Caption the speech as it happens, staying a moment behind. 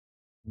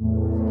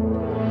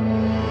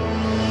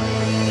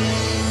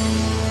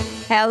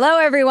Hello,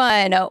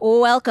 everyone.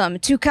 Welcome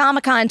to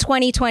Comic-Con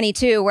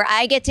 2022, where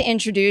I get to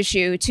introduce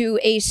you to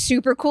a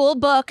super cool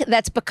book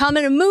that's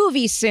becoming a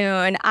movie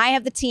soon. I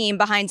have the team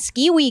behind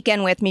Ski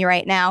Weekend with me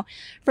right now.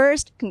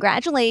 First,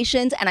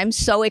 congratulations, and I'm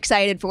so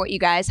excited for what you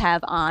guys have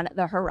on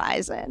the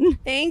horizon.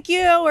 Thank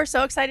you. We're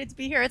so excited to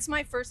be here. It's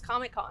my first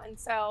Comic-Con,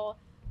 so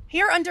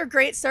here under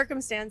great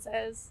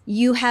circumstances.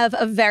 You have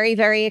a very,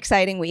 very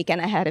exciting weekend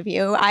ahead of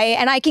you.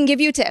 I can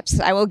give you tips.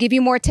 I will give you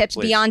more tips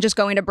beyond just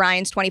going to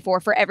Brian's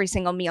 24 for every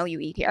single meal you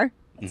eat here.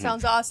 That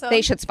sounds awesome.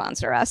 They should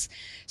sponsor us.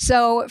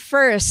 So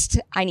first,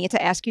 I need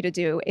to ask you to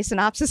do a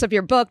synopsis of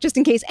your book, just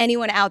in case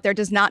anyone out there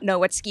does not know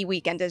what Ski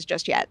Weekend is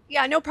just yet.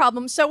 Yeah, no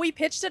problem. So we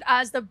pitched it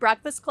as the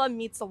Breakfast Club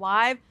meets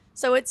Alive.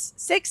 So it's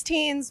 6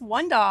 teens,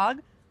 1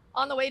 dog,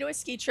 on the way to a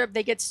ski trip.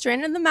 They get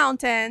stranded in the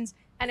mountains,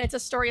 and it's a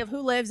story of who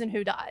lives and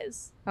who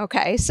dies.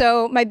 Okay,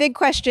 so my big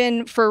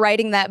question for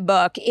writing that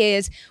book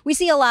is, we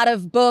see a lot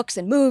of books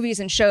and movies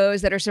and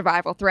shows that are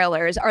survival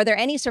thrillers. Are there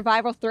any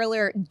survival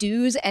thriller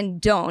do's and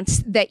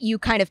don'ts that you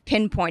kind of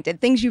pinpointed?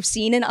 Things you've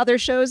seen in other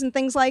shows and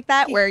things like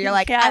that, where you're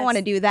like, Yes. I want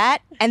to do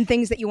that, and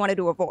things that you wanted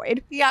to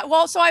avoid? Yeah,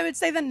 well, so I would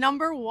say the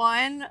number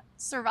one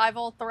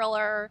survival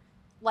thriller,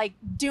 like,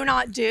 do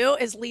not do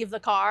is leave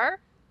the car,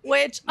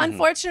 which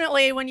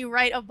unfortunately, when you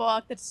write a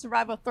book that's a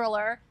survival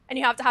thriller and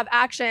you have to have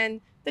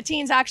action, the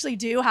teens actually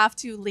do have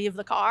to leave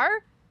the car.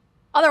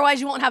 Otherwise,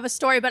 you won't have a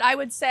story. But I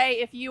would say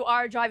if you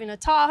are driving to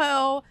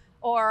Tahoe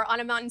or on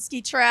a mountain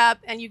ski trip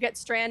and you get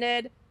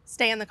stranded,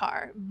 stay in the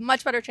car.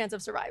 Much better chance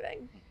of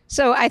surviving.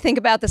 So I think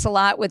about this a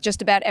lot with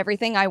just about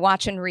everything I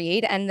watch and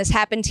read, and this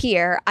happened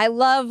here. I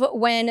love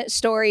when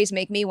stories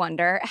make me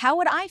wonder, how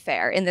would I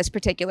fare in this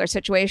particular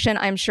situation?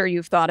 I'm sure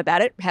you've thought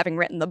about it, having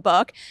written the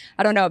book.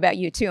 I don't know about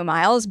you too,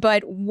 Miles,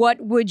 but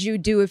what would you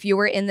do if you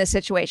were in this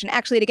situation?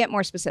 Actually, to get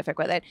more specific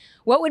with it,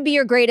 what would be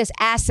your greatest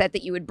asset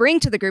that you would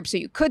bring to the group so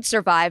you could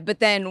survive? But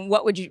then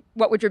what would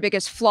your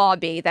biggest flaw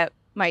be that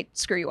might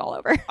screw you all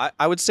over?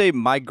 I would say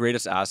my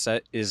greatest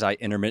asset is I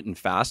intermittent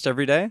fast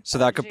every day. So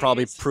that could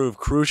probably prove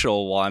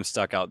crucial while I'm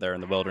stuck out there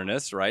in the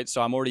wilderness, right?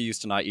 So I'm already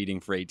used to not eating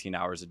for 18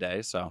 hours a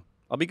day. So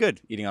I'll be good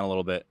eating on a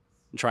little bit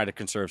and trying to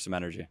conserve some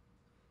energy.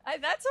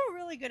 That's a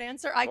really good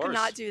answer. I could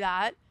not do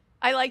that.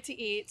 I like to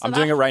eat. So I'm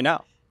doing it right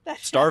now.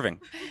 Starving.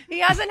 He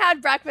hasn't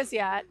had breakfast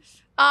yet.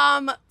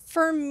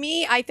 For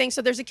me, I think,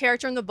 so there's a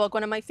character in the book,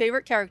 one of my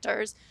favorite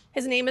characters.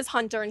 His name is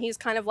Hunter, and he's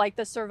kind of like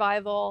the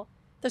survival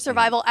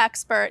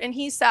expert. And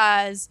he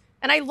says,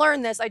 and I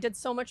learned this, I did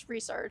so much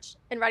research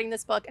in writing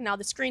this book and now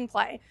the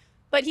screenplay,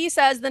 but he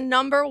says the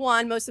number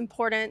one most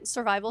important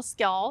survival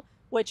skill,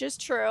 which is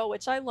true,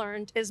 which I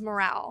learned, is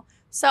morale.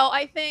 So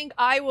I think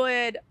I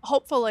would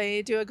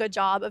hopefully do a good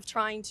job of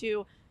trying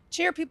to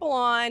cheer people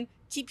on,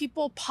 keep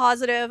people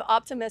positive,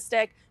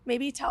 optimistic,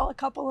 maybe tell a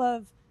couple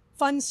of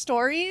fun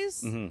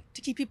stories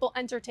to keep people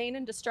entertained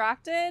and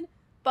distracted.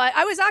 But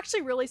I was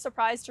actually really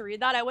surprised to read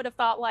that. I would have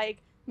thought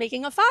like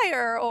making a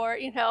fire or,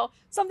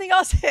 something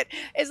else that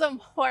is a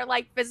more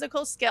like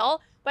physical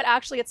skill, but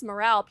actually it's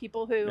morale.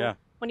 People who,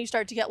 when you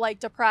start to get like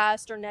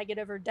depressed or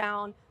negative or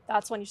down,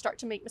 that's when you start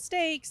to make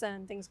mistakes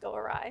and things go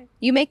awry.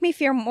 You make me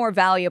feel more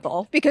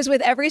valuable, because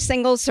with every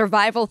single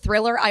survival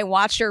thriller I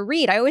watch or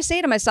read, I always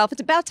say to myself, it's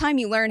about time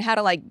you learn how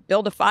to like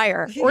build a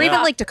fire or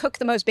even like to cook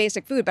the most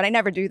basic food, but I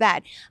never do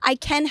that. I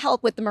can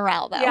help with the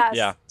morale though. Yes.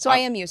 Yeah. So I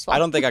am useful. I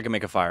don't think I could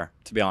make a fire,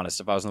 to be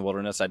honest. If I was in the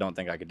wilderness, I don't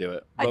think I could do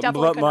it. I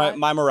definitely could not.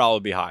 My morale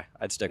would be high.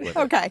 I'd stick with it.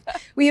 Okay.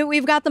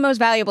 We've got the most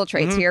valuable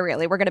traits here,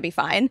 really. We're going to be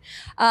fine.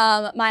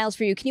 Miles,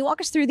 for you, can you walk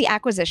us through the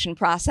acquisition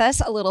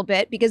process a little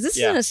bit? Because this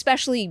is an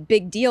especially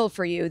big deal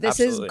for you.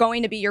 This is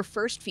going to be your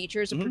first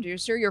feature as a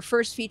producer, your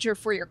first feature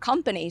for your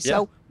company.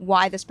 So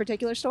why this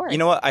particular story? You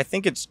know what? I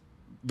think it's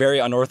very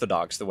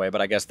unorthodox the way,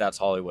 but I guess that's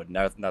Hollywood.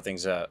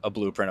 Nothing's a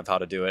blueprint of how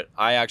to do it.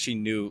 I actually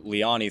knew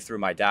Liani through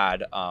my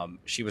dad.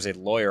 She was a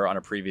lawyer on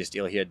a previous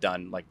deal he had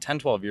done like 10,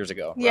 12 years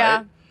ago. Yeah.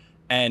 Right?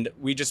 And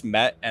we just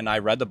met and I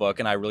read the book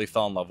and I really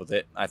fell in love with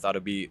it. I thought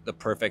it'd be the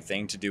perfect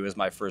thing to do as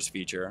my first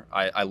feature.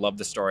 I love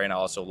the story and I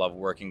also love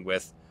working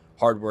with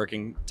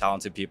hardworking,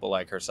 talented people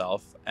like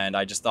herself. And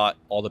I just thought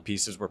all the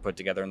pieces were put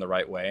together in the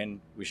right way and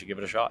we should give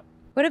it a shot.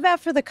 What about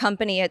for the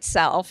company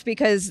itself?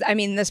 Because, I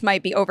mean, this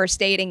might be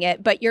overstating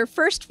it, but your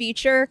first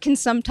feature can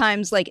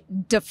sometimes like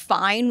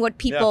define what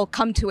people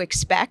come to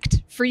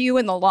expect for you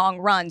in the long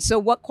run. So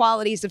what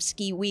qualities of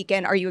Ski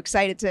Weekend are you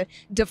excited to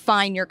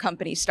define your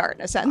company's start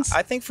in a sense?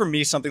 I think for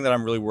me, something that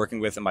I'm really working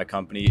with in my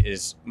company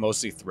is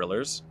mostly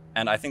thrillers.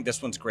 And I think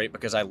this one's great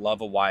because I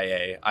love a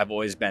YA. I've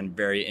always been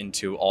very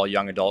into all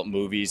young adult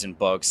movies and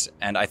books.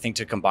 And I think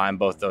to combine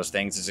both those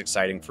things is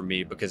exciting for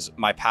me because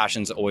my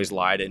passions always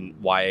lied in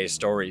YA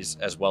stories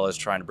as well as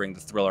trying to bring the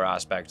thriller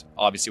aspect.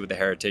 Obviously with the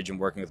heritage and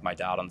working with my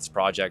dad on this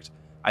project,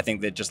 I think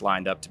that just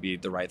lined up to be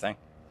the right thing.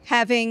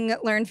 Having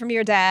learned from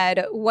your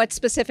dad, what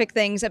specific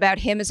things about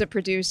him as a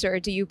producer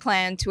do you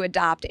plan to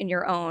adopt in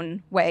your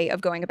own way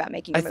of going about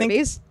making your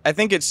movies? I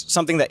think it's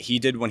something that he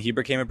did when he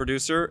became a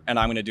producer, and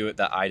I'm going to do it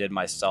that I did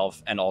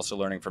myself, and also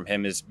learning from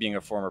him is being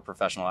a former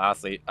professional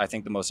athlete. I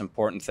think the most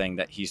important thing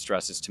that he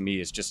stresses to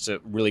me is just to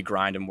really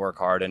grind and work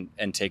hard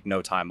and take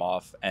no time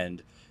off.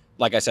 And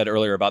like I said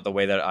earlier about the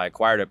way that I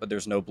acquired it, but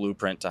there's no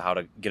blueprint to how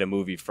to get a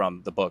movie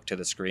from the book to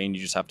the screen.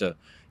 You just have to,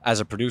 as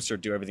a producer,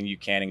 do everything you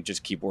can and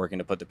just keep working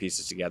to put the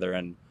pieces together.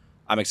 And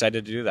I'm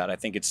excited to do that. I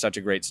think it's such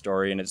a great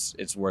story and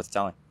it's worth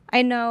telling.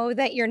 I know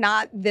that you're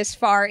not this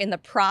far in the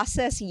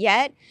process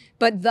yet,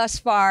 but thus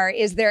far,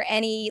 is there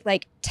any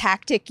like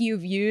tactic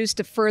you've used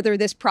to further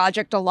this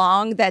project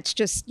along that's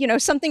just, you know,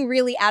 something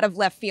really out of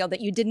left field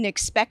that you didn't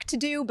expect to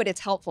do, but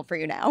it's helpful for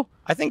you now?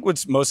 I think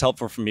what's most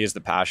helpful for me is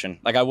the passion.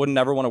 Like I would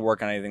never want to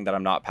work on anything that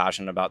I'm not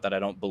passionate about, that I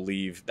don't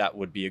believe that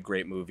would be a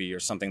great movie or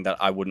something that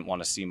I wouldn't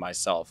want to see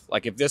myself.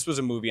 Like if this was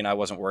a movie and I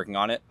wasn't working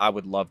on it, I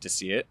would love to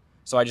see it.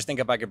 So I just think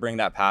if I could bring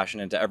that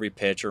passion into every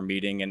pitch or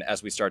meeting, and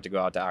as we start to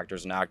go out to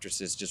actors and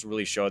actresses, just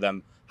really show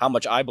them how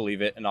much I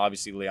believe it. And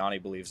obviously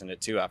Liani believes in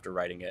it too after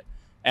writing it.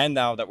 And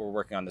now that we're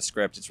working on the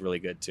script, it's really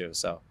good too.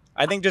 So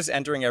I think just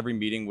entering every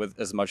meeting with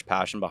as much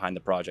passion behind the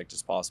project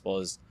as possible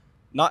is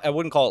not, I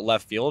wouldn't call it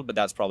left field, but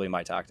that's probably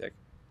my tactic.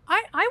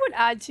 I would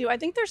add too, I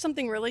think there's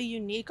something really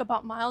unique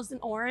about Miles and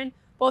Oren,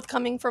 both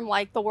coming from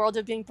like the world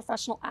of being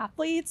professional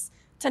athletes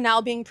to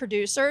now being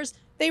producers.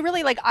 They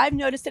really, like, I've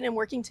noticed it in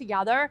working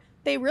together,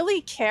 they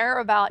really care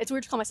about, it's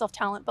weird to call myself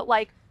talent, but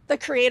like the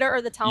creator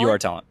or the talent. You are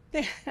talent.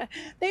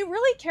 They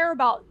really care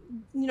about,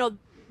 you know,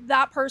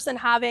 that person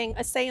having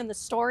a say in the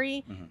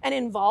story and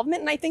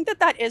involvement. And I think that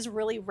that is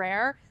really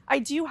rare. I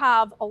do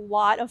have a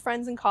lot of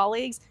friends and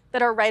colleagues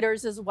that are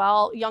writers as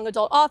well, young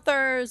adult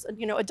authors,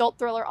 you know, adult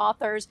thriller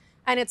authors.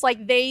 And it's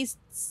like they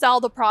sell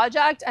the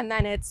project and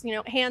then it's, you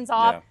know, hands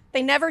off. Yeah.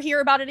 They never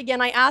hear about it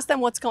again. I ask them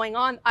what's going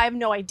on. I have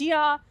no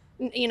idea.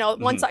 You know,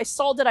 once I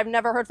sold it, I've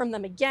never heard from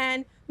them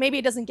again. Maybe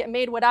it doesn't get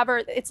made, whatever.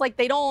 It's like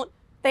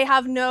they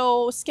have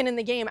no skin in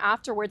the game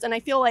afterwards. And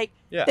I feel like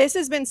this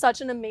has been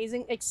such an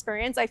amazing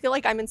experience. I feel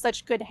like I'm in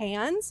such good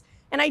hands.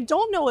 And I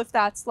don't know if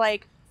that's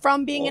like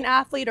from being an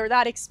athlete or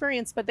that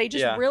experience, but they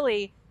just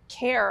really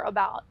care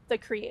about the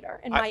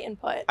creator and my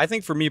input. I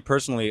think for me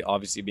personally,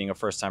 obviously being a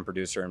first-time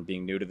producer and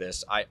being new to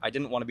this, I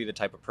didn't want to be the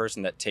type of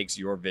person that takes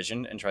your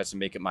vision and tries to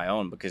make it my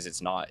own, because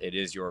it's not. It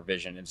is your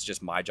vision. It's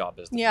just my job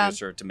as the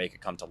producer to make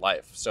it come to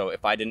life. So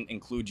if I didn't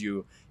include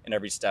you in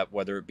every step,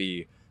 whether it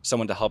be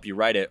someone to help you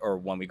write it or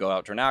when we go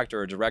out to an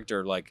actor or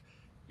director, like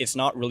it's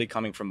not really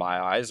coming from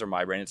my eyes or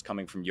my brain, it's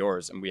coming from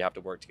yours, and we have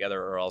to work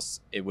together or else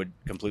it would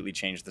completely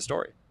change the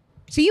story.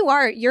 So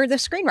you're the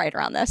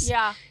screenwriter on this.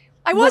 Yeah.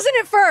 I wasn't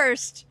at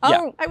first.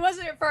 Oh, I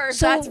wasn't at first.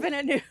 So that's been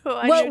a new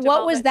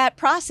what was that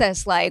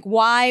process like?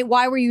 Why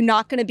were you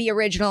not going to be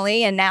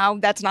originally, and now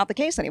that's not the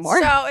case anymore?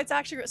 So it's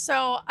actually,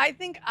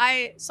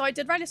 I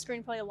did write a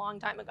screenplay a long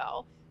time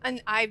ago,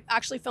 and I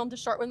actually filmed a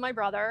short with my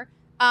brother.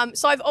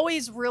 So I've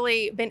always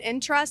really been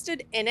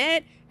interested in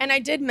it. And I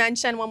did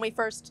mention when we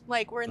first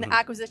were in the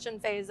acquisition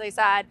phase, they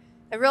said,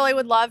 I really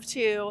would love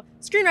to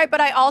screenwrite,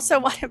 but I also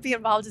want to be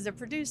involved as a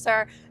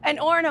producer. And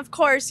Oren, of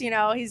course,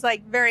 he's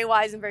like very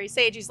wise and very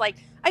sage. He's like,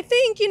 I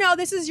think,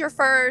 this is your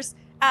first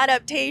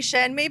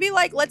adaptation. Maybe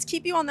let's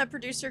keep you on the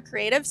producer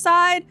creative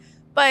side,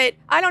 but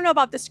I don't know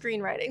about the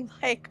screenwriting.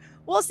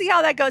 We'll see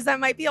how that goes. That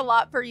might be a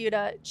lot for you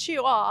to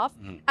chew off.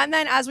 And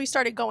then as we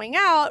started going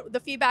out, the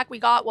feedback we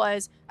got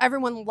was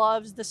everyone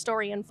loves the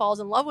story and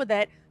falls in love with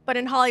it. But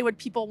in Hollywood,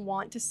 people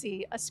want to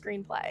see a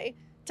screenplay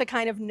to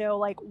kind of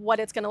know what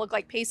it's going to look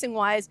like pacing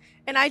wise.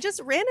 And I just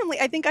randomly,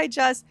 I think I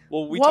just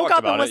woke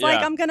up and was like,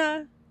 I'm going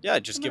to. Yeah,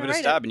 just give it a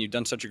stab. And you've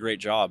done such a great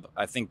job.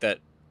 I think that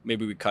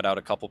maybe we cut out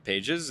a couple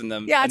pages and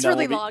then. Yeah, it's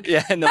really long.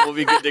 Yeah, and then we'll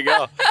be good to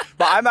go.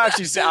 But I'm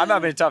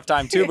having a tough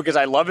time too, because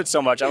I love it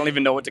so much. I don't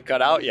even know what to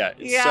cut out yet.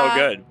 It's so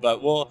good.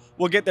 But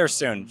we'll get there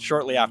soon,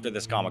 shortly after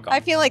this Comic-Con. I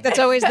feel like that's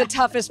always the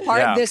toughest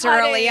part this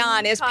early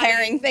on is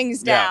paring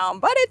things down.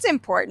 But it's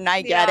important.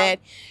 I get it.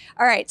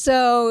 All right,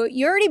 so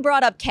you already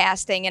brought up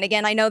casting, and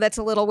again, I know that's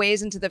a little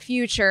ways into the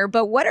future,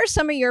 but what are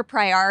some of your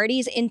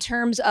priorities in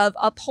terms of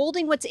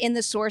upholding what's in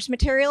the source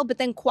material, but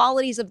then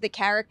qualities of the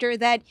character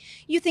that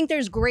you think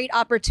there's great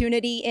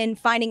opportunity in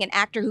finding an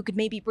actor who could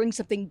maybe bring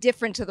something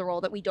different to the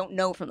role that we don't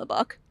know from the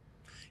book?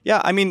 Yeah,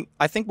 I mean,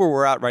 I think where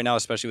we're at right now,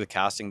 especially with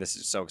casting, this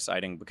is so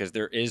exciting because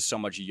there is so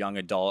much young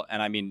adult,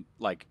 and I mean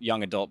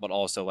young adult, but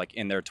also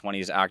in their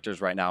 20s actors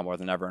right now more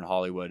than ever in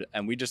Hollywood.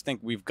 And we just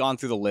think we've gone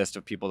through the list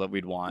of people that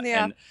we'd want.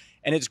 Yeah.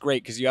 And it's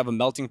great because you have a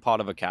melting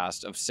pot of a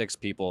cast of 6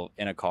 people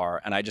in a car.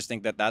 And I just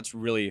think that that's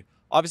really,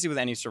 obviously with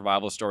any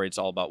survival story, it's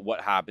all about what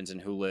happens and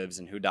who lives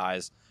and who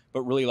dies.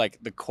 But really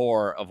the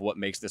core of what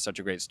makes this such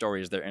a great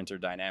story is their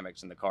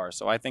interdynamics in the car.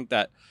 So I think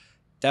that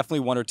definitely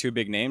 1 or 2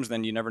 big names,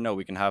 then you never know.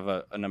 We can have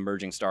an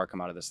emerging star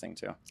come out of this thing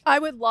too. I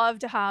would love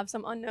to have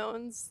some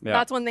unknowns. Yeah.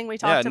 That's one thing we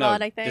talked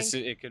about, I think.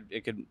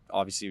 It could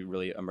obviously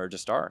really emerge a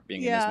star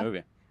being in this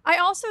movie. I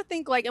also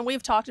think like, and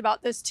we've talked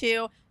about this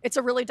too, it's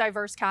a really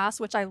diverse cast,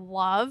 which I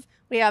love.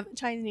 We have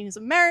Chinese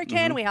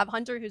American, we have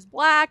Hunter who's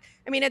Black.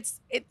 I mean, it's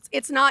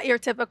not your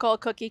typical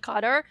cookie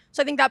cutter.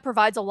 So I think that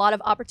provides a lot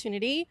of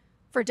opportunity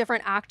for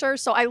different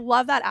actors. So I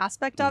love that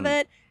aspect of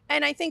it.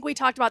 And I think we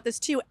talked about this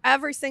too.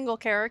 Every single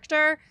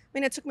character, I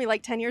mean, it took me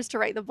like 10 years to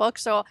write the book.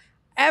 So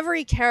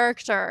every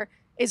character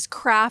is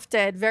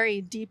crafted very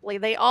deeply.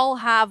 They all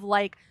have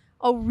like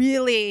a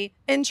really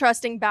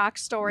interesting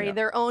backstory,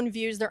 their own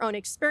views, their own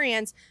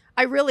experience.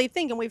 I really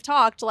think, and we've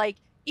talked, like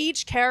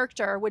each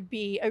character would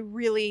be a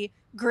really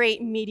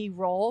great meaty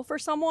role for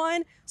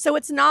someone. So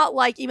it's not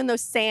like, even though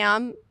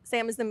Sam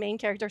is the main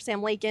character,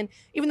 Sam Lakin,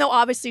 even though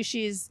obviously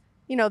she's,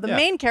 you know, the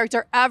main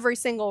character, every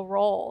single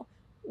role,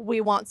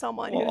 we want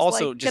someone who's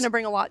also like going to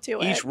bring a lot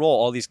to it. Each role,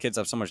 all these kids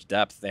have so much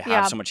depth. They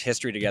have so much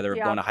history together,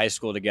 going to high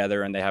school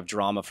together, and they have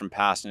drama from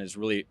past. And it's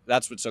really,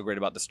 that's what's so great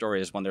about the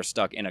story, is when they're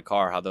stuck in a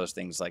car, how those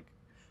things like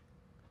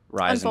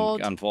rise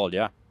and unfold.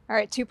 Yeah. All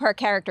right, two-part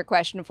character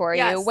question for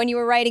you. When you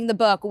were writing the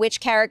book, which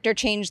character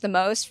changed the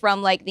most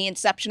from like the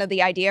inception of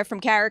the idea from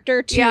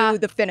character to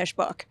the finished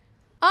book?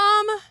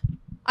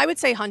 I would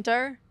say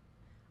Hunter.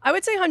 I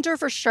would say Hunter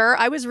for sure.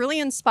 I was really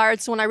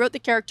inspired. So when I wrote the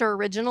character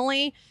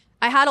originally,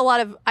 I had a lot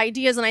of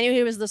ideas and I knew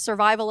he was the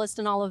survivalist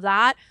and all of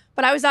that.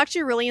 But I was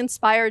actually really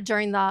inspired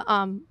during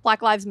the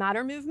Black Lives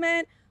Matter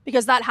movement,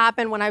 because that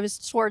happened when I was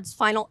towards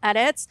final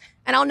edits.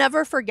 And I'll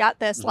never forget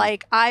this.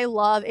 Like, I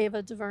love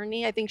Ava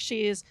DuVernay. I think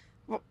she's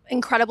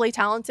incredibly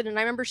talented. And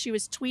I remember she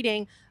was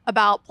tweeting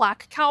about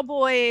Black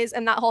cowboys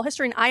and that whole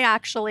history.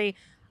 And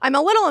I'm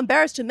a little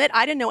embarrassed to admit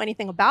I didn't know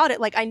anything about it.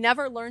 Like, I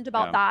never learned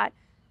about that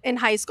in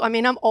high school. I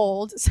mean, I'm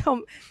old,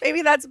 so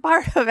maybe that's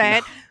part of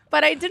it.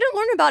 But I didn't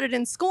learn about it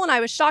in school, and I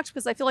was shocked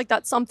because I feel like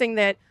that's something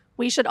that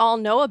we should all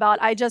know about.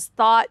 I just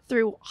thought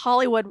through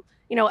Hollywood,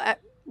 you know,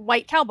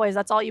 white cowboys,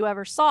 that's all you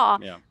ever saw.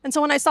 And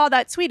so when I saw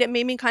that tweet, it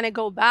made me kind of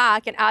go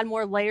back and add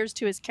more layers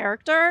to his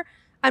character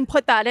and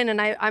put that in.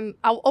 And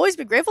I'll always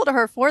be grateful to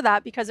her for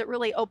that, because it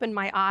really opened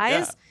my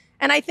eyes.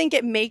 And I think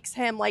it makes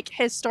him, like,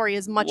 his story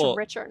is much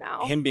richer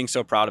now. Him being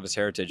so proud of his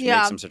heritage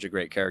makes him such a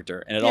great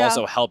character. And it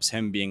also helps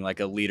him being like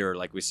a leader,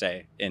 like we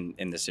say,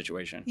 in this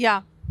situation.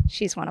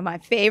 She's one of my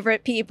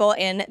favorite people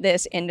in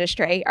this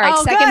industry. All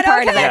right, second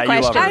part of that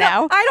question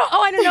now.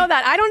 I didn't know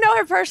that. I don't know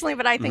her personally,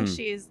 but I think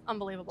she's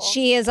unbelievable.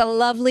 She is a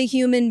lovely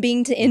human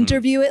being to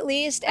interview, at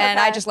least. And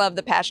I just love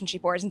the passion she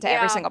pours into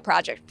every single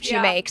project she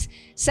makes.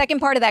 Second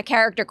part of that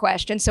character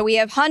question. So we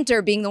have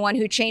Hunter being the one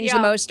who changed the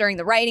most during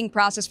the writing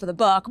process for the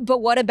book. But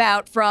what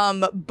about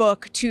from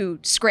book to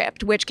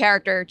script? Which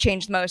character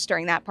changed the most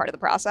during that part of the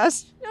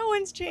process? No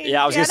one's changed.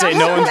 Yeah, I was going to say,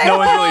 no one's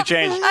really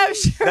changed. I'm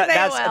sure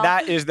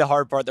that is the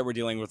hard part that we're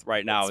dealing with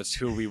right now, is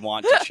who we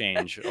want to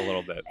change a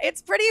little bit.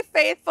 It's pretty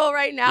faithful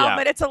right now,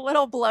 but it's a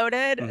little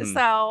bloated.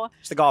 So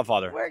it's the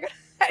Godfather.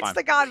 It's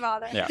the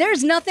Godfather.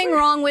 There's nothing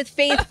wrong with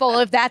faithful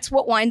if that's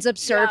what winds up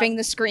serving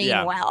the screen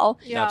well.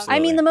 I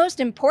mean, the most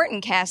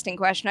important casting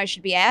question I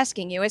should be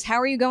asking you is, how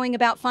are you going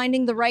about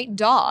finding the right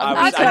dog?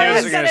 I knew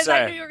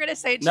you were going to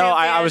say No,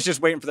 I was just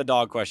waiting for the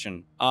dog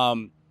question.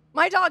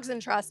 My dog's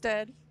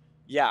interested.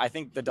 Yeah, I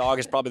think the dog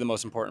is probably the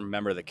most important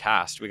member of the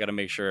cast. We got to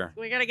make sure.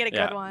 We got to get a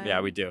good one.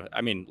 Yeah, we do. I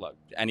mean, look,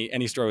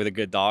 any story with a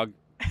good dog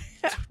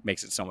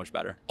makes it so much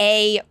better.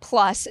 A+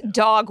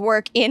 dog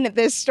work in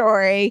this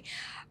story.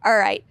 All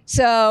right,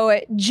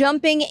 so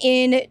jumping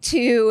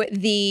into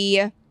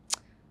the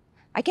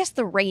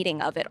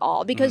rating of it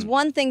all, because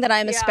one thing that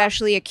I'm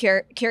especially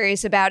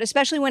curious about,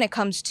 especially when it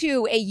comes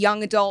to a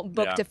young adult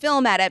book to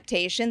film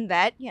adaptation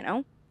that, you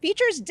know,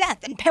 features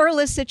death and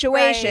perilous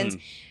situations.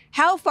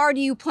 How far do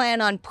you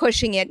plan on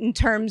pushing it in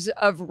terms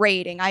of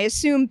rating? I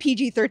assume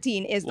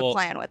PG-13 is the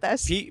plan with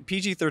this.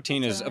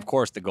 PG-13 is, of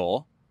course, the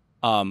goal.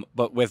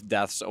 But with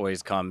deaths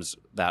always comes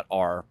that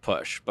R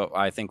push. But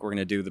I think we're going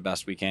to do the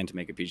best we can to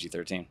make it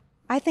PG-13.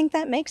 I think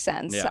that makes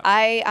sense.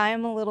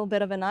 I'm a little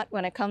bit of a nut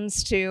when it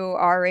comes to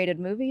R-rated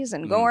movies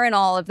and gore and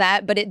all of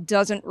that, but it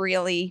doesn't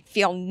really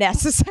feel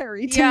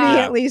necessary to me,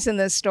 at least in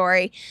this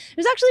story.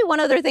 There's actually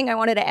one other thing I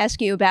wanted to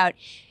ask you about.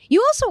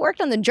 You also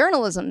worked on the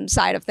journalism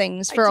side of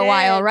things for a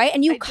while, right?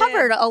 And you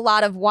covered a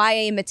lot of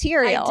YA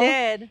material. I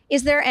did.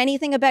 Is there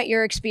anything about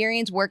your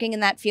experience working in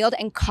that field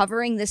and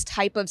covering this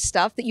type of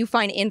stuff that you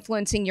find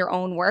influencing your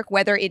own work,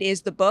 whether it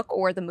is the book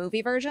or the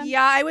movie version?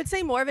 Yeah, I would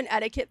say more of an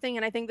etiquette thing,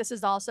 and I think this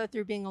is also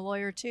through being a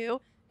lawyer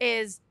too,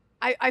 is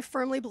I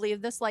firmly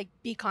believe this, like,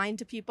 be kind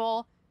to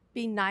people,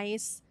 be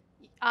nice.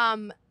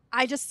 I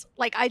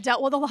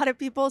dealt with a lot of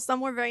people.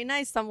 Some were very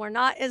nice, some were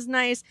not as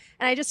nice.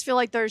 And I just feel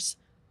like there's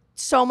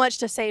so much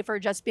to say for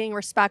just being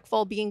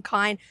respectful, being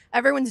kind.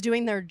 Everyone's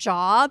doing their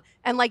job,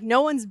 and like,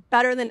 no one's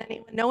better than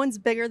anyone. No one's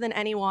bigger than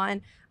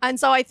anyone. And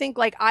so I think,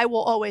 like, I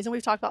will always, and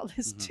we've talked about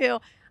this too,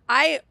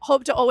 I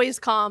hope to always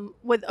come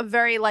with a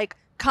very, like,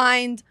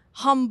 kind,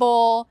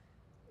 humble,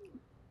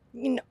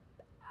 you know,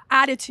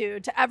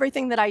 attitude to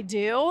everything that I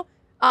do.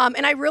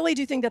 And I really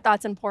do think that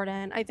that's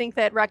important. I think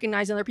that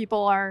recognizing other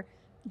people are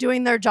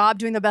doing their job,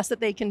 doing the best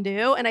that they can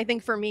do. And I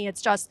think for me,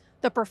 it's just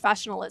the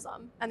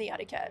professionalism and the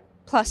etiquette.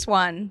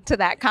 +1 to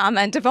that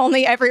comment. If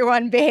only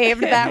everyone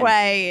behaved that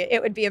way,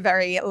 it would be a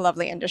very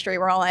lovely industry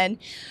we're all in.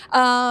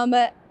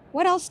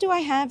 What else do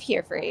I have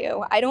here for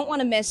you? I don't want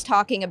to miss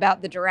talking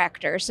about the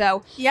director.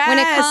 So when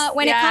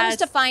it comes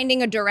to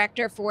finding a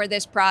director for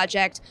this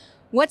project,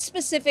 what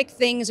specific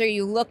things are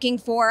you looking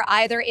for,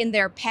 either in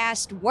their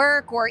past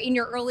work or in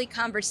your early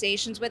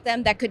conversations with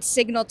them, that could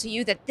signal to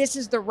you that this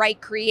is the right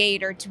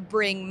creator to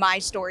bring my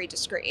story to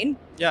screen?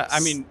 Yeah, I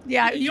mean,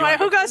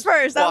 who goes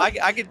first? Well,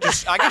 I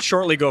could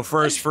shortly go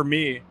first for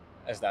me,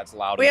 as that's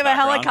loud. We in have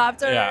the a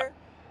background. helicopter.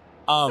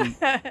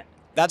 Yeah.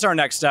 That's our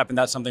next step, and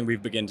that's something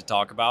we've begun to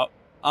talk about.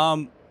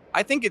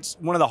 I think it's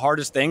one of the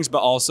hardest things, but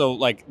also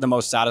like the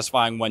most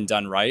satisfying when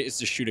done right, is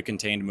to shoot a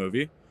contained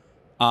movie.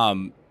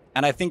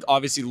 And I think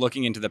obviously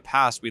looking into the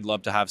past, we'd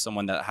love to have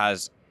someone that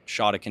has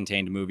shot a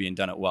contained movie and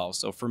done it well.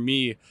 So for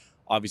me,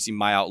 obviously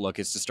my outlook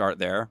is to start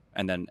there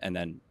and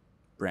then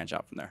branch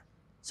out from there.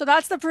 So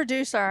that's the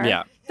producer.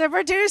 Yeah. The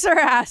producer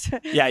has.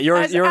 Yeah,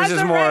 yours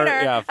is more fun.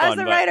 As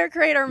the writer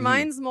creator,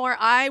 mine's more.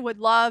 I would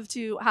love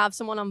to have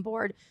someone on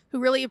board who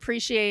really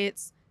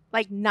appreciates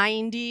like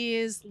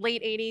 90s,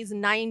 late 80s,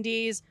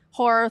 90s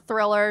horror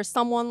thrillers.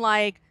 Someone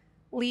like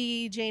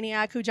Lee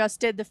Janiak, who just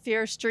did the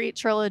Fear Street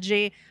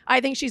trilogy. I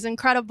think she's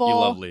incredible. You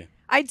lovely.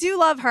 I do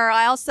love her.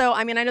 I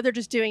know they're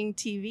just doing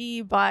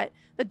TV, but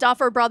the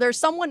Duffer Brothers,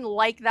 someone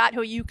like that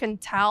who you can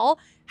tell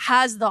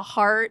has the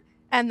heart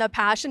and the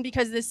passion,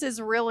 because this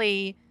is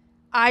really,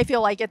 I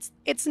feel like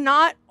it's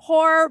not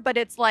horror, but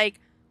it's like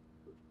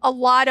a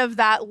lot of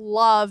that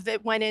love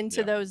that went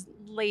into those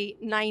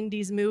late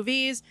 90s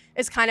movies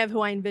is kind of who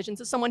I envision.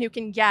 So someone who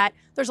can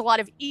there's a lot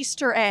of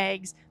Easter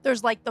eggs.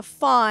 There's like the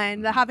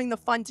fun, having the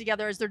fun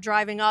together as they're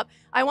driving up.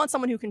 I want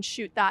someone who can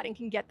shoot that and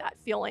can get that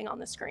feeling on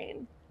the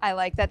screen. I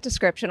like that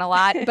description a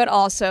lot, but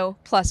also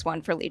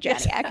 +1 for Lee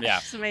Janiak. Yeah.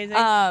 It's amazing.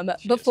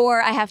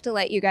 Before I have to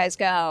let you guys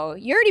go,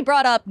 you already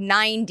brought up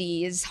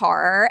 90s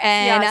horror,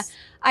 and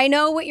I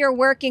know what you're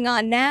working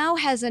on now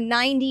has a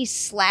 90s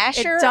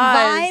slasher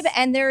vibe,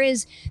 and there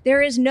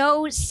is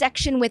no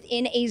section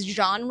within a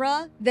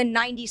genre, the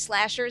 90s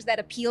slashers, that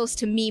appeals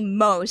to me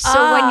most.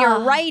 So when you're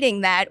writing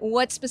that,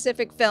 what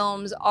specific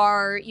films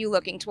are you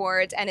looking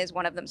towards, and is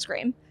one of them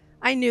Scream?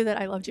 I knew that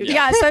I loved you.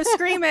 Yeah, so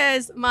Scream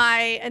is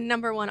my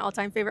 #1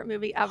 all-time favorite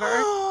movie ever.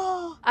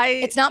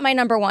 It's not my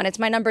 #1, it's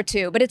my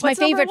 #2, but it's my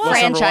What's number favorite one?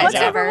 franchise What's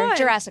ever, number one?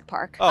 Jurassic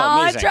Park.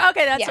 Oh, amazing.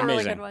 Okay, that's a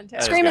really Amazing. good one too.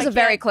 That is Scream is great. a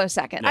very close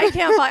second. I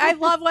can't find. I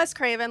love Wes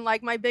Craven.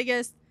 Like, my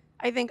biggest,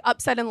 I think,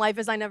 upset in life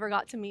is I never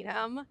got to meet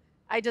him.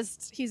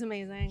 He's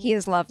amazing. He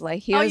is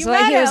lovely. You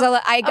met him?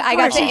 I got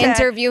course to you did.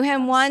 interview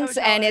him once,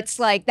 So and jealous. it's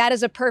like, that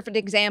is a perfect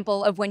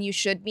example of when you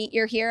should meet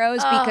your heroes,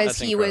 because That's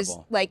he was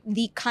incredible. like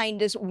the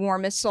kindest,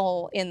 warmest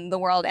soul in the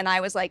world, and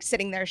I was like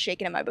sitting there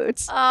shaking in my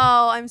boots.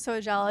 Oh, I'm so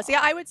jealous. Yeah,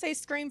 I would say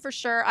Scream for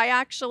sure.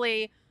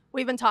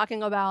 We've been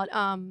talking about,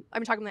 I'm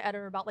talking to the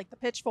editor about like the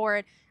pitch for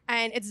it,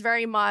 and it's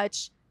very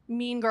much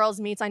Mean Girls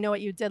meets I Know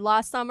What You Did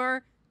Last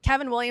Summer.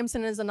 Kevin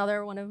Williamson is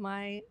another one of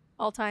my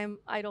all-time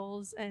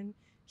idols and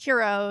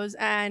heroes,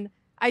 and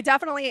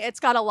it's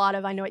got a lot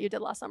of I Know What You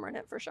Did Last Summer in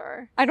it for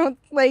sure.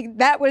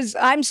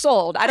 I'm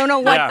sold. I don't know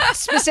what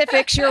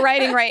specifics you're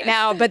writing right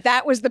now, but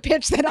that was the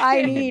pitch that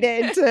I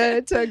needed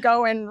to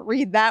go and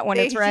read that when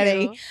it's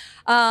ready. You.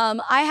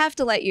 I have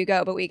to let you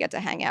go, but we get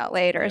to hang out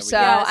later. So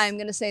I'm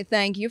going to say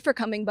thank you for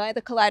coming by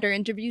the Collider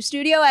interview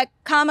studio at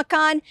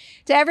Comic-Con.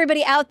 To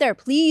everybody out there,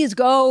 please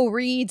go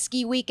read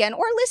Ski Weekend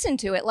or listen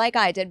to it like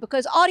I did,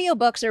 because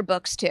audiobooks are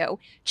books too.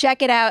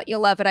 Check it out.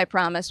 You'll love it, I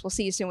promise. We'll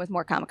see you soon with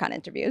more Comic-Con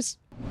interviews.